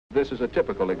This is a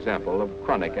typical example of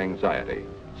chronic anxiety,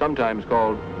 sometimes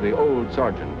called the old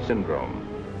sergeant syndrome.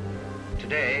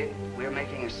 Today, we're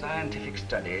making a scientific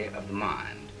study of the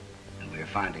mind, and we're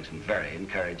finding some very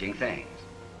encouraging things.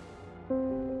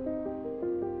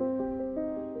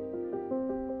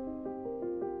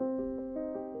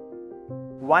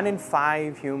 1 in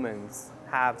 5 humans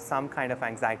have some kind of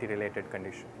anxiety-related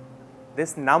condition.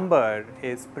 This number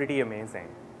is pretty amazing.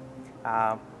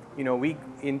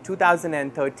 In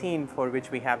 2013, for which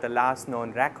we have the last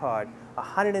known record,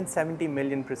 170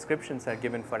 million prescriptions are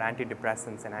given for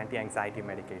antidepressants and anti-anxiety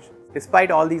medications.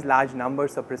 Despite all these large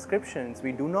numbers of prescriptions,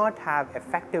 we do not have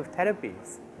effective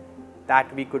therapies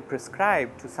that we could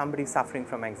prescribe to somebody suffering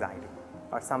from anxiety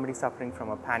or somebody suffering from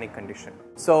a panic condition.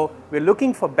 So we're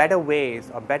looking for better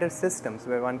ways or better systems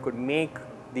where one could make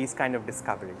these kind of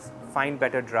discoveries, find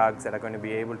better drugs that are going to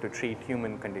be able to treat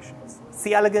human conditions.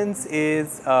 C. elegans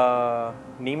is a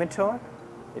nematode.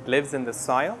 It lives in the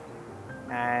soil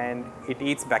and it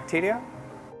eats bacteria.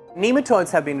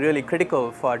 Nematodes have been really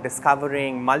critical for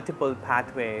discovering multiple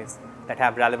pathways that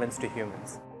have relevance to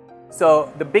humans.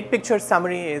 So the big picture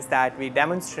summary is that we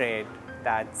demonstrate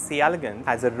that C. elegans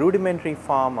has a rudimentary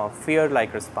form of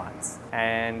fear-like response,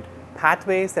 and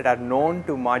pathways that are known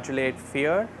to modulate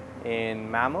fear in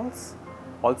mammals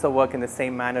also work in the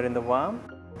same manner in the worm.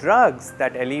 Drugs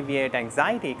that alleviate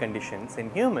anxiety conditions in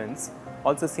humans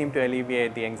also seem to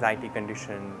alleviate the anxiety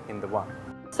condition in the worm.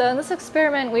 So in this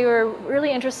experiment, we were really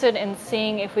interested in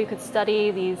seeing if we could study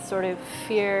these sort of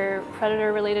fear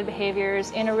predator-related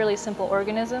behaviors in a really simple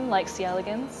organism like C.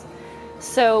 elegans.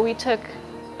 So we took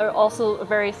also a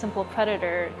very simple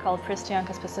predator called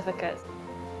Pristyanchus pacificus.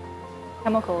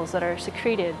 Chemicals that are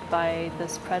secreted by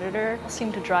this predator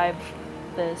seem to drive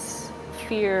this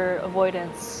fear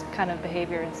avoidance kind of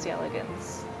behavior in C.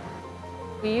 elegans.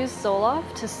 We used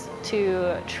Zoloft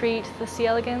to treat the C.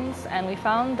 elegans, and we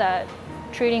found that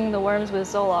treating the worms with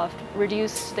Zoloft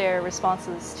reduced their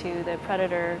responses to the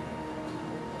predator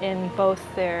in both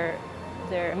their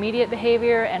immediate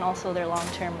behavior and also their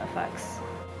long-term effects.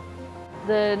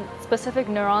 The specific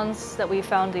neurons that we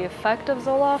found the effect of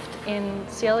Zoloft in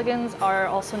C. elegans are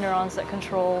also neurons that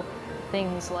control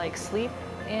things like sleep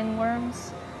in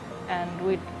worms, and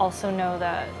we also know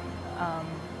that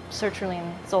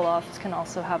sertraline Zoloft can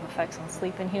also have effects on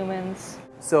sleep in humans.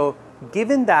 So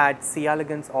given that C.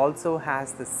 elegans also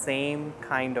has the same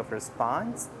kind of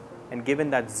response, and given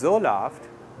that Zoloft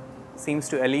seems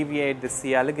to alleviate the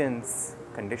C. elegans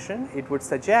condition, it would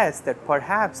suggest that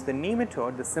perhaps the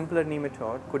nematode, the simpler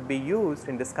nematode, could be used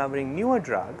in discovering newer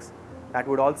drugs that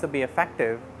would also be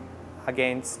effective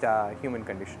against human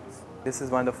conditions. This is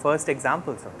one of the first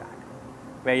examples of that,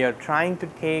 where you're trying to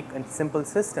take a simple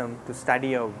system to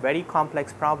study a very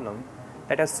complex problem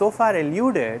that has so far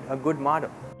eluded a good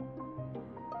model.